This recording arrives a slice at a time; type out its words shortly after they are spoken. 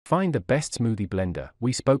Find the best smoothie blender.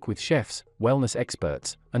 We spoke with chefs, wellness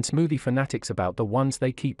experts, and smoothie fanatics about the ones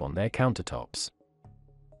they keep on their countertops.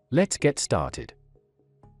 Let's get started.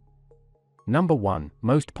 Number 1,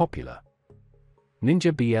 most popular.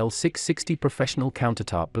 Ninja BL660 Professional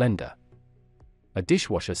Countertop Blender. A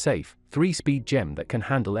dishwasher-safe, 3-speed gem that can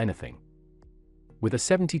handle anything. With a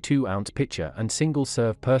 72-ounce pitcher and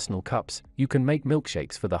single-serve personal cups, you can make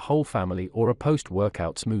milkshakes for the whole family or a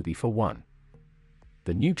post-workout smoothie for one.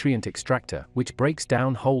 The nutrient extractor, which breaks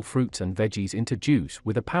down whole fruits and veggies into juice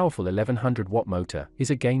with a powerful 1100-watt motor, is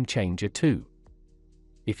a game-changer too.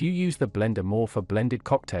 If you use the blender more for blended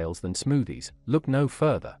cocktails than smoothies, look no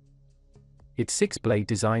further. Its 6-blade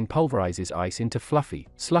design pulverizes ice into fluffy,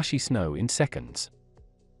 slushy snow in seconds.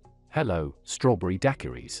 Hello, strawberry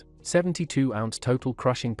daiquiris. 72-ounce total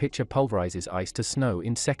crushing pitcher pulverizes ice to snow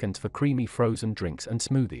in seconds for creamy frozen drinks and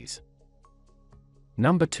smoothies.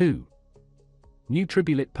 Number 2.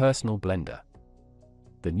 NutriBullet Personal Blender.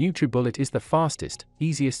 The NutriBullet is the fastest,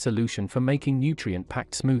 easiest solution for making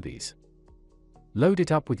nutrient-packed smoothies. Load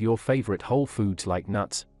it up with your favorite whole foods like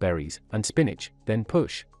nuts, berries, and spinach, then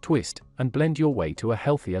push, twist, and blend your way to a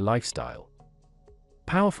healthier lifestyle.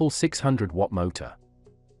 Powerful 600-watt motor.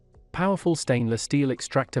 Powerful stainless steel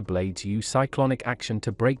extractor blades use cyclonic action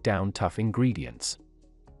to break down tough ingredients.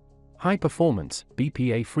 High performance,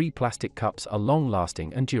 BPA-free plastic cups are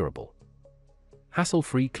long-lasting and durable.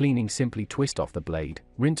 Hassle-free cleaning: simply twist off the blade,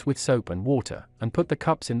 rinse with soap and water, and put the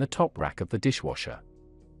cups in the top rack of the dishwasher.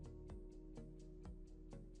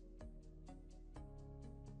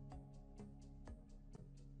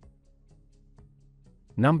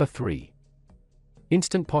 Number 3.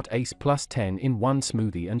 Instant Pot Ace Plus 10-in-1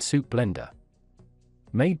 Smoothie and Soup Blender.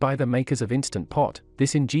 Made by the makers of Instant Pot,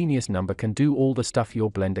 this ingenious number can do all the stuff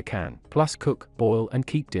your blender can, plus cook, boil, and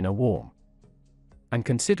keep dinner warm. And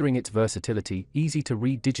considering its versatility,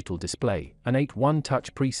 easy-to-read digital display, and 8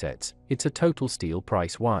 one-touch presets, it's a total steal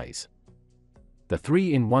price-wise. The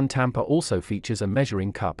 3-in-1 tamper also features a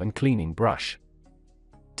measuring cup and cleaning brush.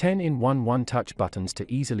 10-in-1 one-touch buttons to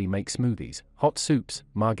easily make smoothies, hot soups,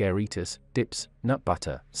 margaritas, dips, nut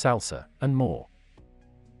butter, salsa, and more.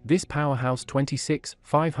 This powerhouse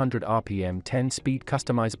 500 RPM 10-speed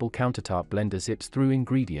customizable countertop blender zips through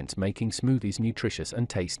ingredients, making smoothies nutritious and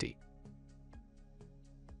tasty.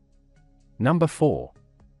 Number 4.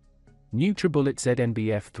 NutriBullet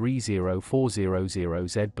ZNBF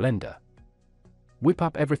 30400Z Blender. Whip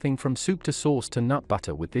up everything from soup to sauce to nut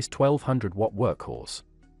butter with this 1200-watt workhorse.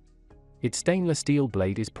 Its stainless steel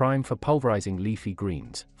blade is prime for pulverizing leafy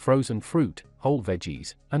greens, frozen fruit, whole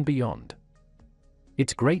veggies, and beyond.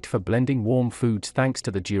 It's great for blending warm foods thanks to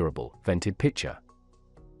the durable, vented pitcher.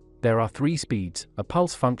 There are 3 speeds, a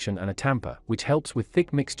pulse function and a tamper, which helps with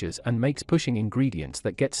thick mixtures and makes pushing ingredients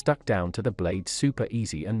that get stuck down to the blade super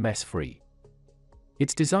easy and mess-free.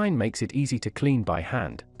 Its design makes it easy to clean by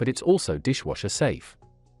hand, but it's also dishwasher safe.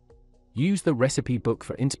 Use the recipe book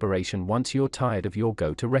for inspiration once you're tired of your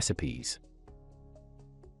go-to recipes.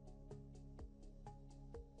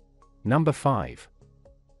 Number 5.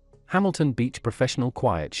 Hamilton Beach Professional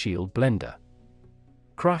Quiet Shield Blender.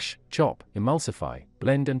 Crush, chop, emulsify,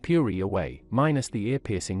 blend and puree away, minus the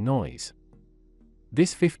ear-piercing noise.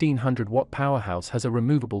 This 1500-watt powerhouse has a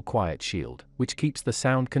removable quiet shield, which keeps the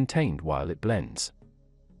sound contained while it blends.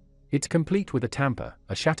 It's complete with a tamper,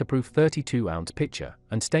 a shatterproof 32-ounce pitcher,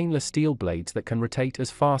 and stainless steel blades that can rotate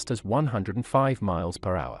as fast as 105 miles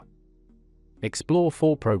per hour. Explore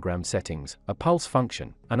 4 program settings, a pulse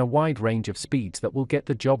function, and a wide range of speeds that will get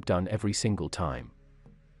the job done every single time.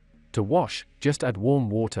 To wash, just add warm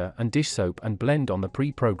water and dish soap and blend on the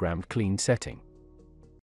pre-programmed clean setting.